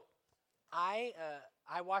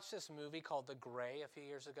I watched this movie called The Grey a few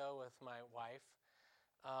years ago with my wife,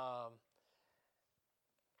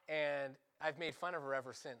 and I've made fun of her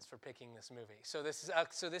ever since for picking this movie. So this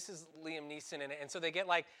is Liam Neeson in it, and so they get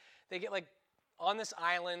on this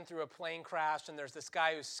island through a plane crash, and there's this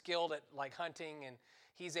guy who's skilled at like hunting, and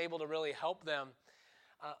he's able to really help them,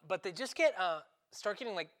 but they just start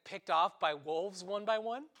getting like picked off by wolves one by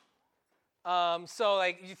one. So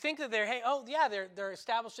like you think that they're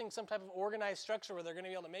establishing some type of organized structure where they're going to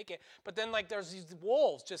be able to make it, but then like there's these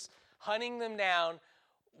wolves just hunting them down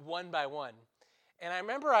one by one. And I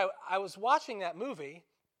remember I was watching that movie,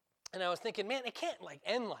 and I was thinking, man, it can't like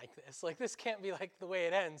end like this. Like this can't be like the way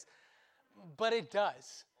it ends, but it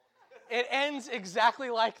does. It ends exactly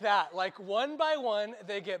like that. Like one by one,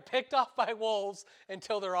 they get picked off by wolves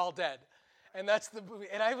until they're all dead. And that's the movie.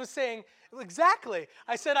 And I was saying, exactly.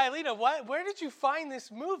 I said, Eilita, where did you find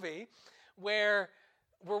this movie where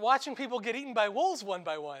we're watching people get eaten by wolves one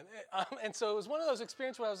by one? And so it was one of those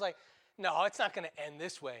experiences where I was like, no, it's not going to end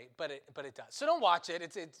this way, but it does. So don't watch it.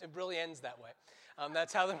 It really ends that way.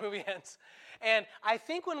 That's how the movie ends. And I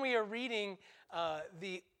think when we are reading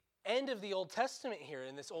the end of the Old Testament here,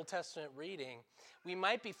 in this Old Testament reading, we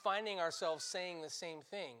might be finding ourselves saying the same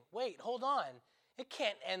thing. Wait, hold on. It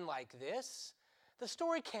can't end like this. The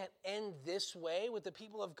story can't end this way with the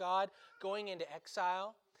people of God going into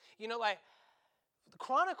exile. You know, like the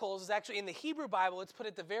Chronicles is actually in the Hebrew Bible. It's put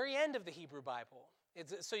at the very end of the Hebrew Bible.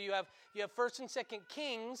 So you have 1st and 2nd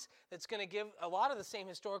Kings that's going to give a lot of the same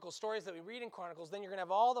historical stories that we read in Chronicles. Then you're going to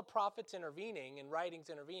have all the prophets intervening and writings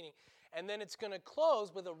intervening. And then it's going to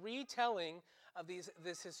close with a retelling of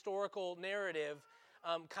this historical narrative,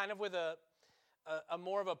 kind of with a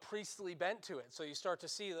more of a priestly bent to it. So you start to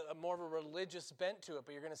see more of a religious bent to it,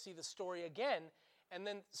 but you're going to see the story again. And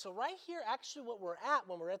then, so right here, actually what we're at,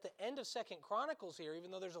 when we're at the end of 2nd Chronicles here,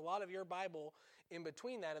 even though there's a lot of your Bible in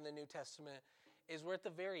between that and the New Testament, is we're at the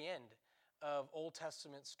very end of Old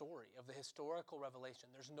Testament story, of the historical revelation.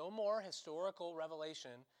 There's no more historical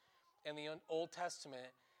revelation in the Old Testament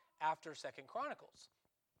after 2nd Chronicles.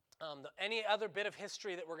 Any other bit of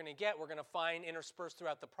history that we're going to find interspersed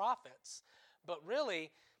throughout the prophets. But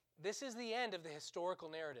really, this is the end of the historical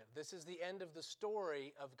narrative. This is the end of the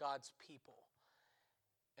story of God's people.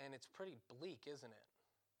 And it's pretty bleak, isn't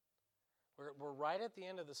it? We're right at the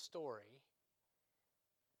end of the story.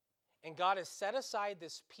 And God has set aside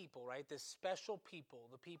this people, right? This special people,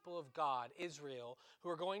 the people of God, Israel, who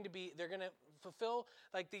are they're going to fulfill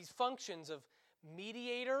like these functions of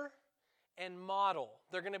mediator and model.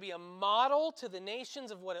 They're going to be a model to the nations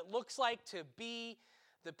of what it looks like to be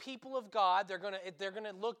the people of God. They're going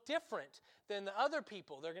to look different than the other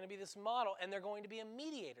people. They're going to be this model, and they're going to be a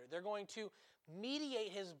mediator. They're going to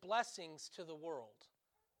mediate his blessings to the world.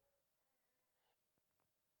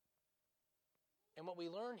 And what we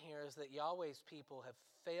learn here is that Yahweh's people have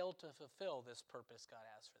failed to fulfill this purpose God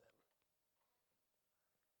has for them.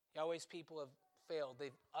 Yahweh's people have failed.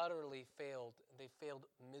 They've utterly failed. They've failed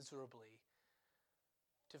miserably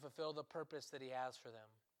to fulfill the purpose that he has for them.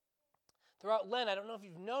 Throughout Lent, I don't know if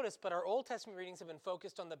you've noticed, but our Old Testament readings have been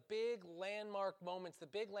focused on the big landmark moments, the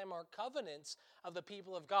big landmark covenants of the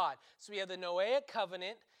people of God. So we have the Noahic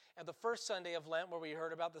covenant at the first Sunday of Lent, where we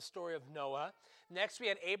heard about the story of Noah. Next, we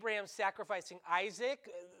had Abraham sacrificing Isaac,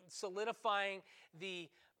 solidifying the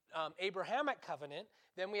Abrahamic covenant.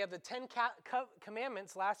 Then we have the 10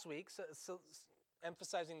 Commandments last week, so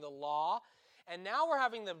emphasizing the law. And now we're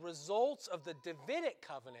having the results of the Davidic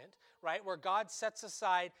covenant, right, where God sets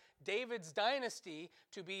aside David's dynasty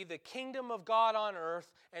to be the kingdom of God on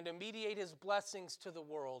earth and to mediate his blessings to the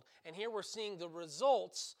world. And here we're seeing the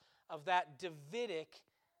results of that Davidic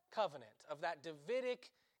covenant, of that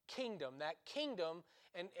Davidic kingdom. That kingdom,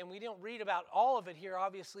 and we don't read about all of it here,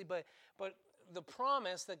 obviously, but the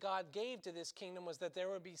promise that God gave to this kingdom was that there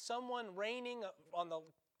would be someone reigning on the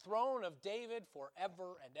throne of David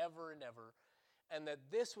forever and ever and ever, and that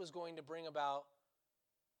this was going to bring about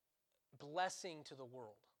blessing to the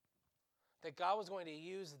world. That God was going to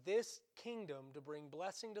use this kingdom to bring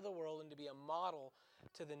blessing to the world and to be a model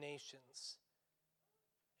to the nations.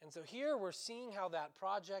 And so here we're seeing how that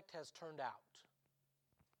project has turned out.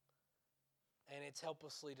 And it's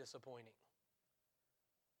helplessly disappointing.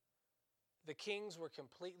 The kings were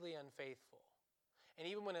completely unfaithful. And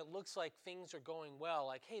even when it looks like things are going well,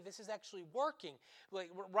 like, hey, this is actually working.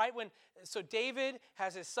 So David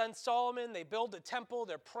has his son Solomon, they build the temple,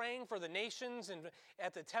 they're praying for the nations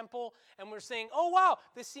at the temple, and we're saying, oh wow,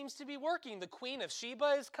 this seems to be working. The Queen of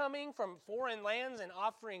Sheba is coming from foreign lands and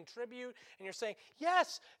offering tribute, and you're saying,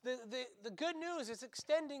 yes, the good news is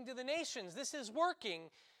extending to the nations. This is working.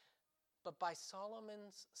 But by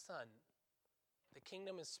Solomon's son, the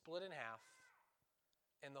kingdom is split in half,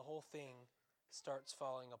 and the whole thing starts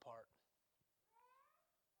falling apart.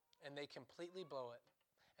 And they completely blow it,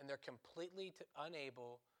 and they're completely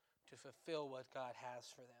unable to fulfill what God has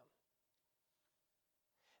for them.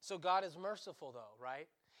 So God is merciful, though, right?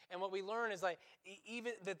 And what we learn is like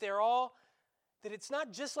even that that it's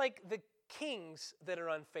not just like the kings that are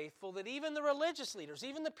unfaithful, that even the religious leaders,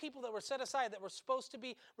 even the people that were set aside that were supposed to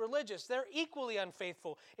be religious, they're equally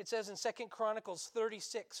unfaithful. It says in 2 Chronicles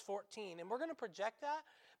 36:14, and we're going to project that,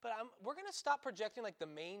 but we're going to stop projecting like the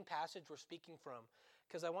main passage we're speaking from,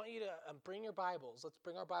 because I want you to bring your Bibles. Let's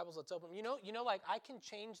bring our Bibles. Let's open. You know, like I can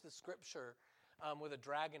change the scripture with a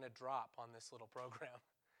drag and a drop on this little program.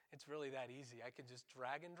 It's really that easy. I can just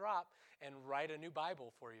drag and drop and write a new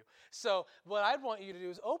Bible for you. So what I'd want you to do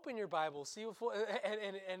is open your Bible, see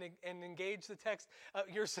and engage the text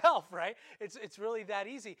yourself, right? It's really that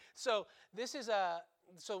easy. So this is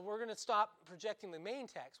so we're going to stop projecting the main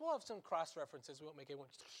text. We'll have some cross references. We won't make it one,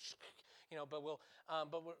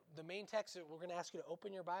 but the main text, we're going to ask you to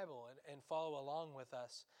open your Bible and follow along with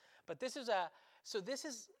us. But this is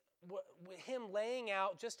him laying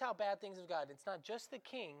out just how bad things have gotten. It's not just the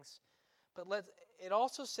kings, but it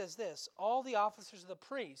also says this: all the officers of the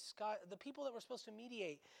priests, God, the people that were supposed to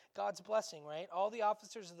mediate God's blessing, right? All the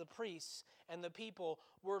officers of the priests and the people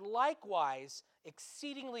were likewise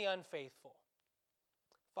exceedingly unfaithful,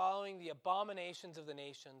 following the abominations of the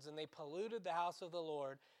nations, and they polluted the house of the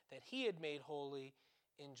Lord that he had made holy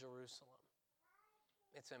in Jerusalem.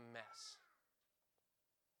 It's a mess.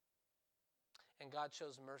 And God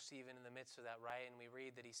shows mercy even in the midst of that, right? And we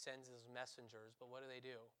read that he sends his messengers, but what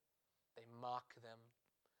do? They mock them.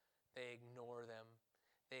 They ignore them.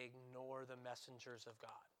 They ignore the messengers of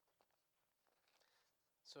God.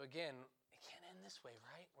 So again, it can't end this way,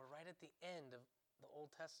 right? We're right at the end of the Old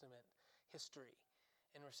Testament history.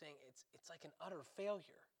 And we're saying it's like an utter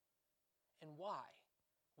failure. And why?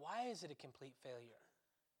 Why is it a complete failure?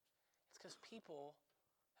 It's because people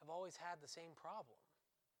have always had the same problem.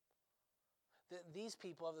 These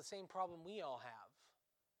people have the same problem we all have.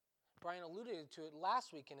 Brian alluded to it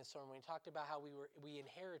last week in his sermon when he talked about how we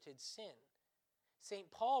inherited sin. St.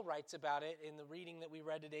 Paul writes about it in the reading that we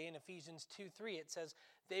read today in Ephesians 2:3. It says,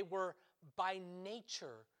 they were by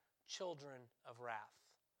nature children of wrath.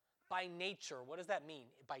 By nature. What does that mean?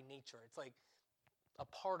 By nature. It's like a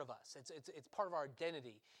part of us. It's part of our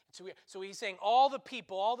identity. So he's saying all the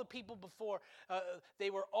people before, they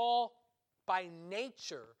were all by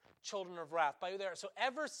nature children of wrath. So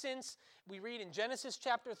ever since we read in Genesis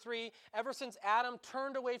chapter 3, ever since Adam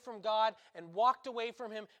turned away from God and walked away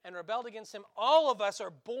from him and rebelled against him, all of us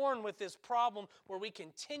are born with this problem where we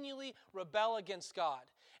continually rebel against God.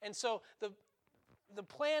 And so the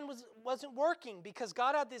plan wasn't working because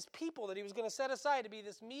God had this people that he was going to set aside to be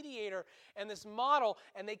this mediator and this model,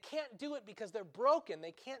 and they can't do it because they're broken.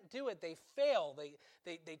 They can't do it. They fail.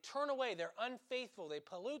 They turn away. They're unfaithful. They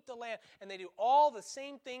pollute the land, and they do all the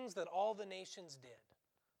same things that all the nations did.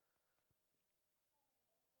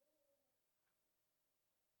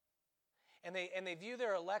 And they view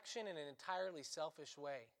their election in an entirely selfish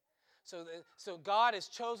way. So God has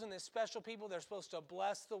chosen this special people. They're supposed to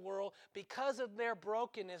bless the world. Because of their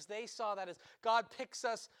brokenness, they saw that as God picks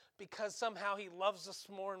us because somehow he loves us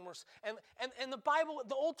more and more. And the Bible,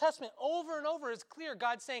 the Old Testament, over and over is clear.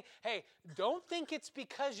 God's saying, hey, don't think it's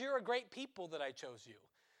because you're a great people that I chose you.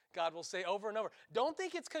 God will say over and over, don't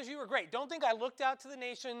think it's because you were great. Don't think I looked out to the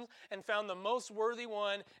nations and found the most worthy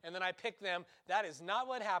one and then I picked them. That is not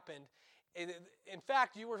what happened. In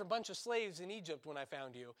fact, you were a bunch of slaves in Egypt when I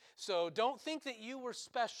found you. So don't think that you were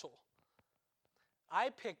special.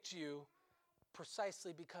 I picked you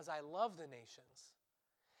precisely because I love the nations.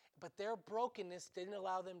 But their brokenness didn't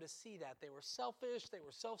allow them to see that. They were selfish, they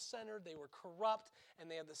were self-centered, they were corrupt, and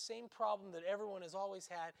they had the same problem that everyone has always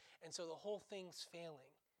had, and so the whole thing's failing.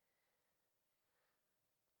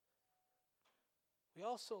 We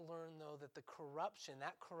also learn, though, that the corruption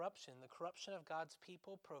of God's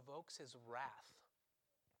people provokes his wrath.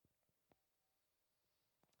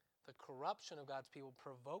 The corruption of God's people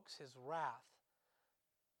provokes his wrath.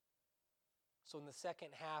 So in the second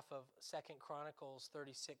half of 2 Chronicles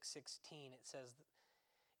 36:16, it says,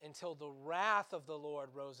 until the wrath of the Lord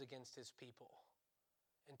rose against his people,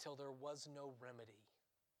 until there was no remedy.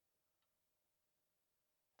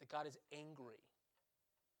 That God is angry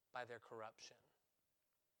by their corruption.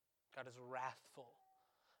 God is wrathful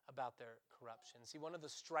about their corruption. See, one of the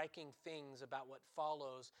striking things about what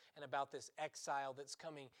follows and about this exile that's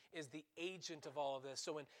coming is the agent of all of this.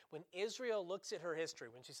 So when Israel looks at her history,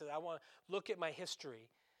 when she says, I want to look at my history,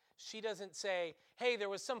 she doesn't say, hey, there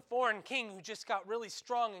was some foreign king who just got really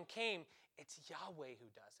strong and came. It's Yahweh who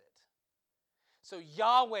does it. So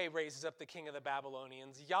Yahweh raises up the king of the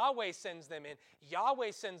Babylonians. Yahweh sends them in.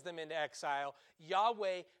 Yahweh sends them into exile.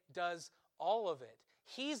 Yahweh does all of it.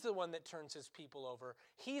 He's the one that turns his people over.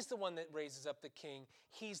 He's the one that raises up the king.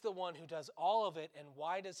 He's the one who does all of it. And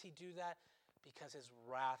why does he do that? Because his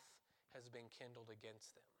wrath has been kindled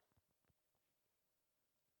against them.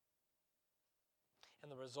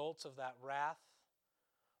 And the results of that wrath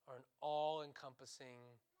are an all-encompassing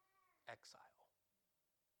exile.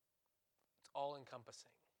 It's all-encompassing.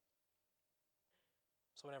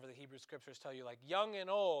 So whenever the Hebrew scriptures tell you like young and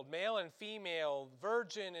old, male and female,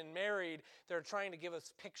 virgin and married, they're trying to give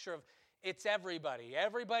us a picture of it's everybody.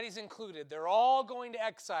 Everybody's included. They're all going to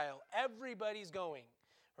exile. Everybody's going,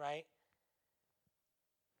 right?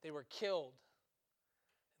 They were killed.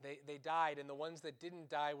 They died, and the ones that didn't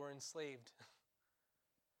die were enslaved.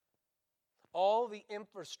 All the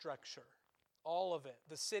infrastructure, all of it.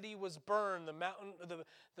 The city was burned, the mountain,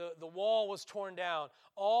 the wall was torn down.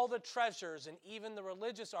 All the treasures and even the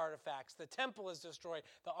religious artifacts, the temple is destroyed.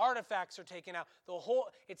 The artifacts are taken out. You're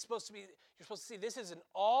supposed to see this is an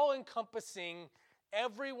all-encompassing,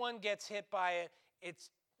 everyone gets hit by it. It's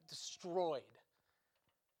destroyed.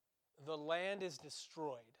 The land is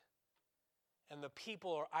destroyed. And the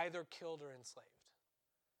people are either killed or enslaved.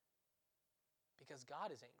 Because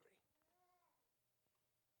God is angry.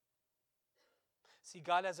 See,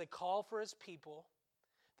 God has a call for his people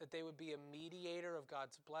that they would be a mediator of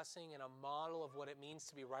God's blessing and a model of what it means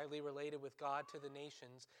to be rightly related with God to the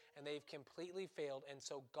nations, and they've completely failed, and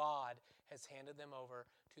so God has handed them over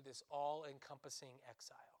to this all-encompassing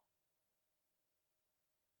exile.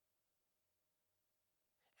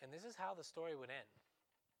 And this is how the story would end.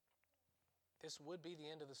 This would be the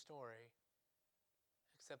end of the story,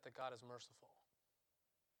 except that God is merciful.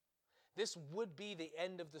 This would be the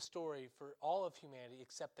end of the story for all of humanity,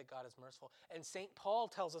 except that God is merciful. And St. Paul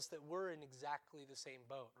tells us that we're in exactly the same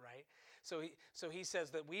boat, right? So he says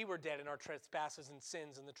that we were dead in our trespasses and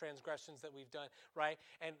sins and the transgressions that we've done, right?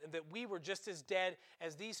 And that we were just as dead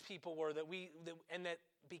as these people were, and that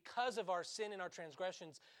because of our sin and our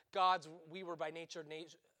transgressions, we were by nature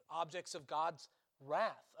objects of God's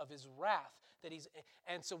wrath, of his wrath.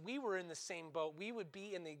 And so we were in the same boat. We would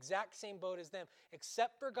be in the exact same boat as them.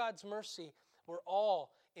 Except for God's mercy, we're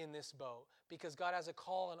all in this boat because God has a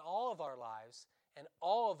call in all of our lives, and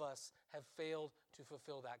all of us have failed to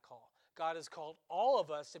fulfill that call. God has called all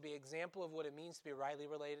of us to be an example of what it means to be rightly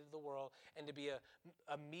related to the world and to be a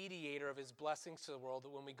mediator of his blessings to the world,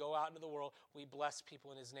 that when we go out into the world, we bless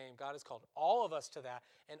people in his name. God has called all of us to that,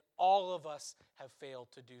 and all of us have failed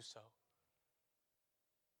to do so.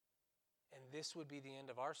 And this would be the end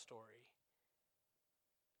of our story,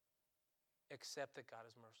 except that God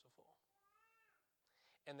is merciful.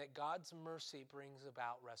 And that God's mercy brings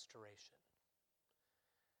about restoration.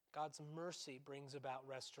 God's mercy brings about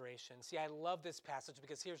restoration. See, I love this passage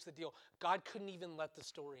because here's the deal. God couldn't even let the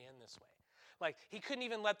story end this way. Like, he couldn't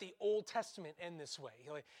even let the Old Testament end this way.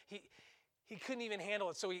 He couldn't even handle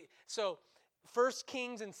it. So 1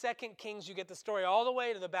 Kings and 2 Kings, you get the story all the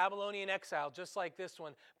way to the Babylonian exile, just like this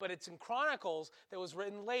one. But it's in Chronicles that was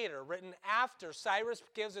written later, written after Cyrus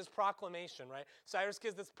gives his proclamation, right? Cyrus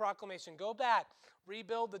gives this proclamation, go back,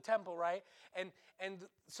 rebuild the temple, right? And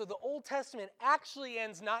so the Old Testament actually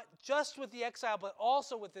ends not just with the exile, but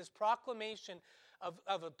also with this proclamation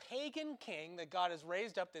of a pagan king, that God has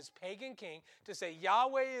raised up this pagan king to say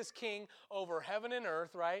Yahweh is king over heaven and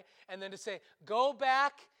earth, right? And then to say, go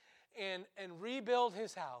back and rebuild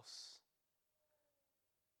his house.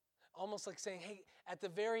 Almost like saying, hey, at the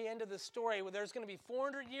very end of the story, well, there's going to be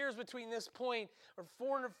 400 years between this point, or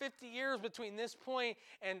 450 years between this point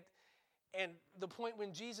and the point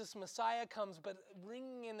when Jesus Messiah comes, but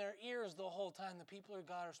ringing in their ears the whole time, the people of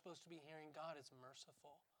God are supposed to be hearing, God is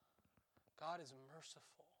merciful. God is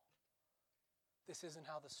merciful. This isn't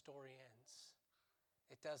how the story ends.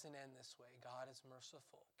 It doesn't end this way. God is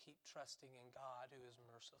merciful. Keep trusting in God who is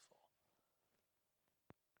merciful.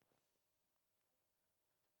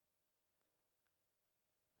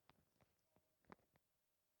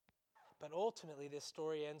 But ultimately, this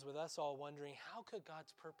story ends with us all wondering, how could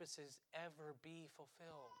God's purposes ever be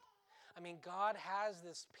fulfilled? I mean, God has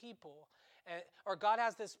this people, or God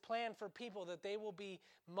has this plan for people that they will be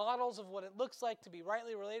models of what it looks like to be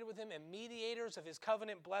rightly related with him and mediators of his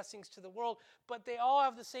covenant blessings to the world, but they all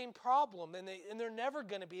have the same problem, and they're never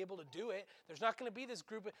going to be able to do it. There's not going to be this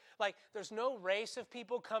group, there's no race of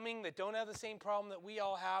people coming that don't have the same problem that we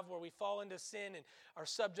all have, where we fall into sin and are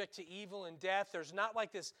subject to evil and death. There's not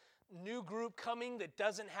like this new group coming that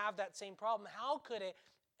doesn't have that same problem. How could it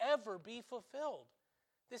ever be fulfilled?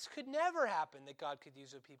 This could never happen that God could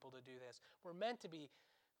use a people to do this. We're meant to be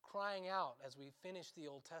crying out as we finish the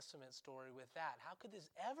Old Testament story with that. How could this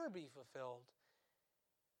ever be fulfilled?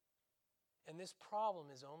 And this problem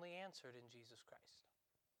is only answered in Jesus Christ.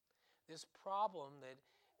 This problem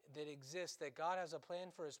that exists, that God has a plan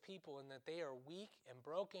for his people and that they are weak and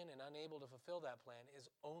broken and unable to fulfill that plan, is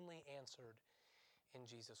only answered in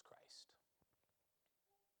Jesus Christ.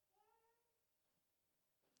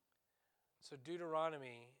 So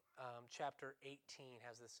Deuteronomy chapter 18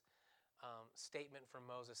 has this statement from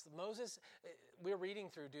Moses. We're reading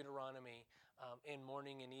through Deuteronomy in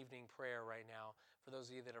morning and evening prayer right now, for those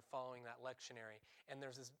of you that are following that lectionary. And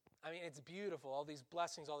there's this, it's beautiful, all these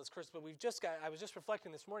blessings, all this curse, but I was just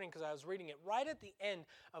reflecting this morning because I was reading it right at the end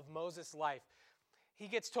of Moses' life. He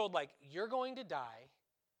gets told, you're going to die,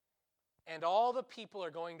 and all the people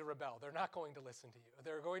are going to rebel. They're not going to listen to you.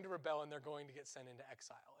 They're going to rebel, and they're going to get sent into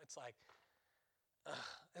exile. It's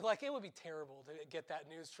it would be terrible to get that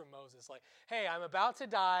news from Moses. Hey, I'm about to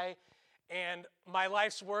die, and my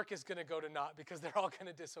life's work is going to go to naught because they're all going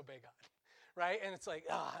to disobey God, right? And it's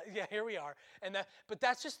here we are. But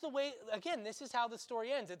that's just the way, again, this is how the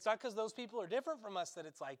story ends. It's not because those people are different from us that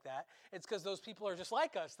it's like that. It's because those people are just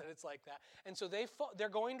like us that it's like that. And so they're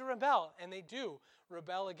going to rebel, and they do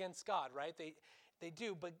rebel against God, right? They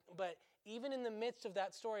do, but even in the midst of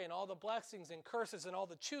that story and all the blessings and curses and all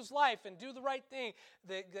the choose life and do the right thing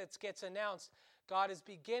that gets announced, God is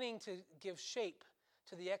beginning to give shape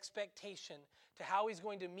to the expectation to how he's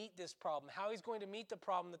going to meet this problem, how he's going to meet the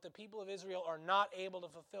problem that the people of Israel are not able to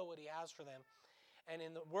fulfill what he has for them. And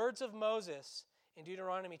in the words of Moses, in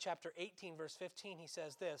Deuteronomy chapter 18, verse 15, he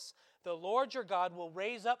says this, "The Lord your God will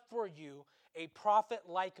raise up for you a prophet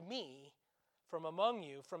like me from among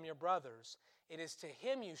you, from your brothers. It is to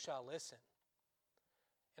him you shall listen."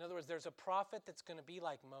 In other words, there's a prophet that's going to be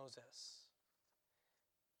like Moses.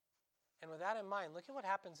 And with that in mind, look at what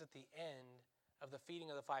happens at the end of the feeding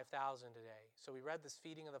of the 5,000 today. So we read this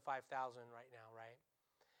feeding of the 5,000 right now, right?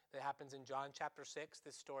 That happens in John chapter 6.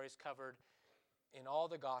 This story is covered in all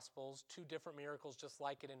the Gospels, 2 different miracles just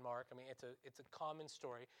like it in Mark. It's a common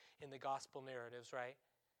story in the Gospel narratives, right?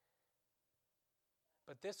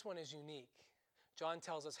 But this one is unique. John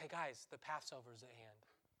tells us, hey guys, the Passover's at hand.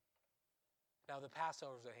 Now the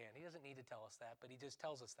Passover's at hand. He doesn't need to tell us that, but he just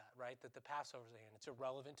tells us that, right? That the Passover's at hand. It's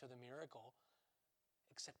irrelevant to the miracle,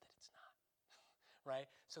 except that it's not, right?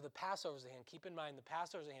 So the Passover's at hand. Keep in mind, the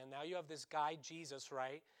Passover's at hand. Now you have this guy, Jesus,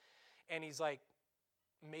 right? And he's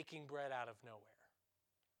making bread out of nowhere.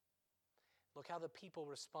 Look how the people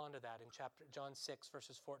respond to that in John 6,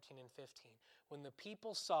 verses 14 and 15. When the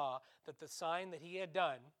people saw that the sign that he had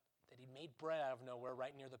done, that he made bread out of nowhere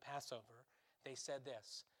right near the Passover, they said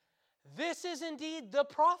this, "This is indeed the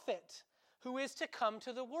prophet who is to come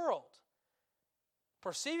to the world."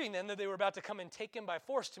 Perceiving then that they were about to come and take him by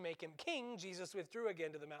force to make him king, Jesus withdrew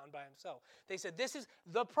again to the mountain by himself. They said, "This is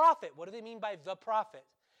the prophet." What do they mean by the prophet?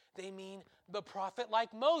 They mean the prophet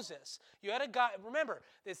like Moses. You had a guy, remember,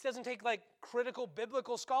 this doesn't take critical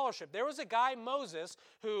biblical scholarship. There was a guy, Moses,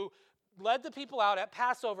 who led the people out at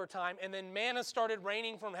Passover time, and then manna started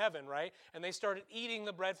raining from heaven, right? And they started eating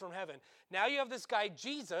the bread from heaven. Now you have this guy,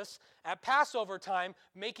 Jesus, at Passover time,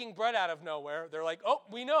 making bread out of nowhere. They're like, oh,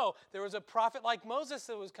 we know there was a prophet like Moses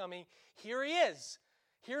that was coming. Here he is.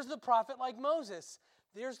 Here's the prophet like Moses.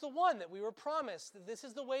 There's the one that we were promised. This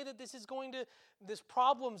is the way that this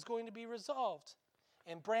problem's going to be resolved.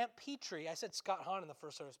 And Brant Petrie, I said Scott Hahn in the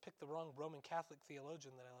first service, picked the wrong Roman Catholic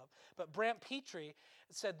theologian that I love. But Brant Petrie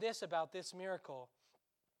said this about this miracle.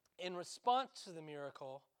 In response to the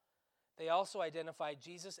miracle, they also identified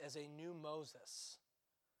Jesus as a new Moses.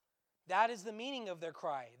 That is the meaning of their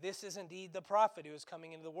cry. This is indeed the prophet who is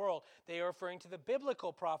coming into the world. They are referring to the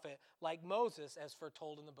biblical prophet like Moses as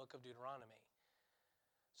foretold in the book of Deuteronomy.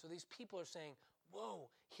 So these people are saying, whoa,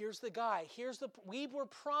 here's the guy. We were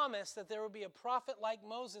promised that there would be a prophet like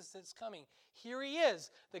Moses that's coming. Here he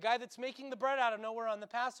is, the guy that's making the bread out of nowhere on the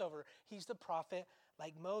Passover. He's the prophet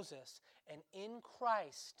like Moses. And in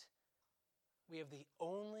Christ, we have the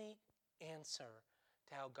only answer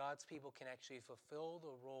to how God's people can actually fulfill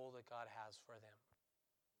the role that God has for them.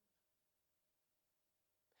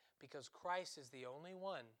 Because Christ is the only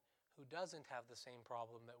one who doesn't have the same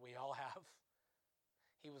problem that we all have.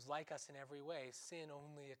 He was like us in every way, sin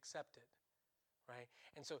only accepted, right?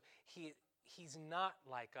 And so he's not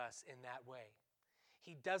like us in that way.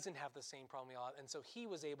 He doesn't have the same problem we all have. And so he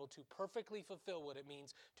was able to perfectly fulfill what it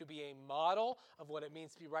means to be a model of what it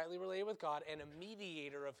means to be rightly related with God and a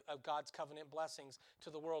mediator of God's covenant blessings to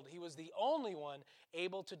the world. He was the only one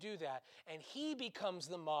able to do that. And he becomes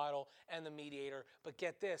the model and the mediator. But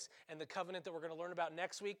get this, and the covenant that we're going to learn about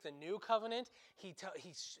next week, the new covenant,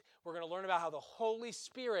 we're going to learn about how the Holy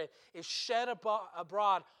Spirit is shed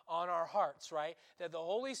abroad on our hearts, right? That the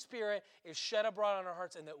Holy Spirit is shed abroad on our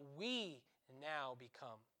hearts and that we now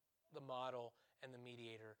become the model and the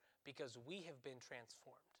mediator because we have been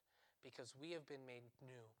transformed, because we have been made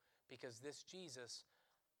new, because this Jesus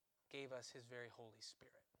gave us his very Holy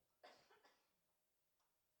Spirit.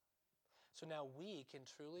 So now we can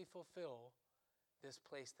truly fulfill this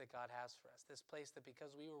place that God has for us, this place that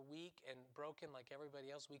because we were weak and broken like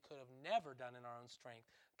everybody else, we could have never done in our own strength.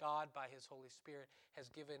 God, by his Holy Spirit,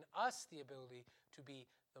 has given us the ability to be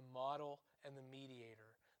the model and the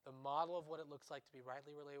mediator, the model of what it looks like to be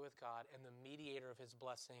rightly related with God and the mediator of his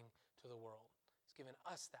blessing to the world. He's given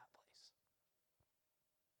us that place.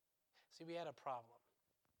 See, we had a problem.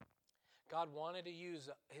 God wanted to use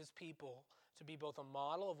his people to be both a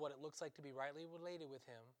model of what it looks like to be rightly related with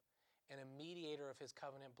him and a mediator of his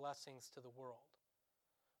covenant blessings to the world.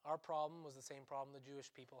 Our problem was the same problem the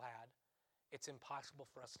Jewish people had. It's impossible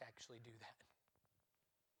for us to actually do that.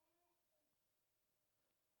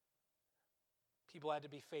 People had to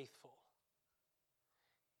be faithful,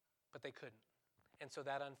 but they couldn't. And so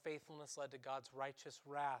that unfaithfulness led to God's righteous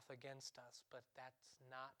wrath against us, but that's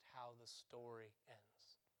not how the story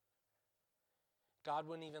ends. God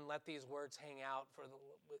wouldn't even let these words hang out for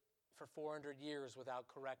 400 years without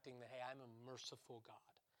correcting that, hey, I'm a merciful God.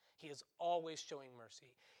 He is always showing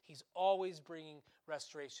mercy. He's always bringing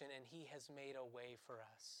restoration, and he has made a way for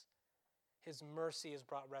us. His mercy has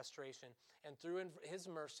brought restoration. And through his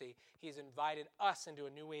mercy, he's invited us into a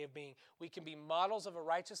new way of being. We can be models of a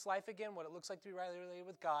righteous life again, what it looks like to be rightly related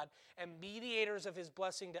with God, and mediators of his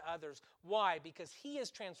blessing to others. Why? Because he has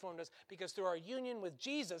transformed us. Because through our union with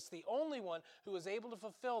Jesus, the only one who is able to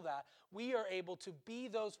fulfill that, we are able to be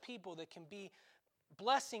those people that can be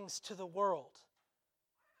blessings to the world.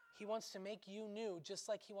 He wants to make you new, just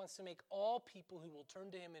like he wants to make all people who will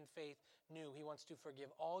turn to him in faith new. He wants to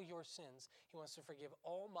forgive all your sins. He wants to forgive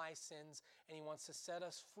all my sins, and he wants to set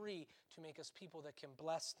us free to make us people that can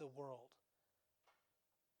bless the world.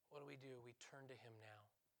 What do? We turn to him now.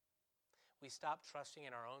 We stop trusting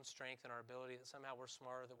in our own strength and our ability that somehow we're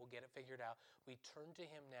smarter, that we'll get it figured out. We turn to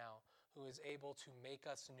him now, who is able to make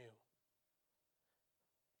us new.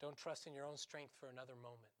 Don't trust in your own strength for another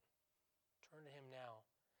moment. Turn to him now.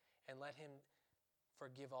 And let him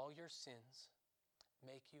forgive all your sins,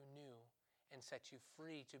 make you new, and set you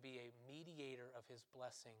free to be a mediator of his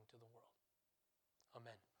blessing to the world.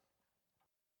 Amen.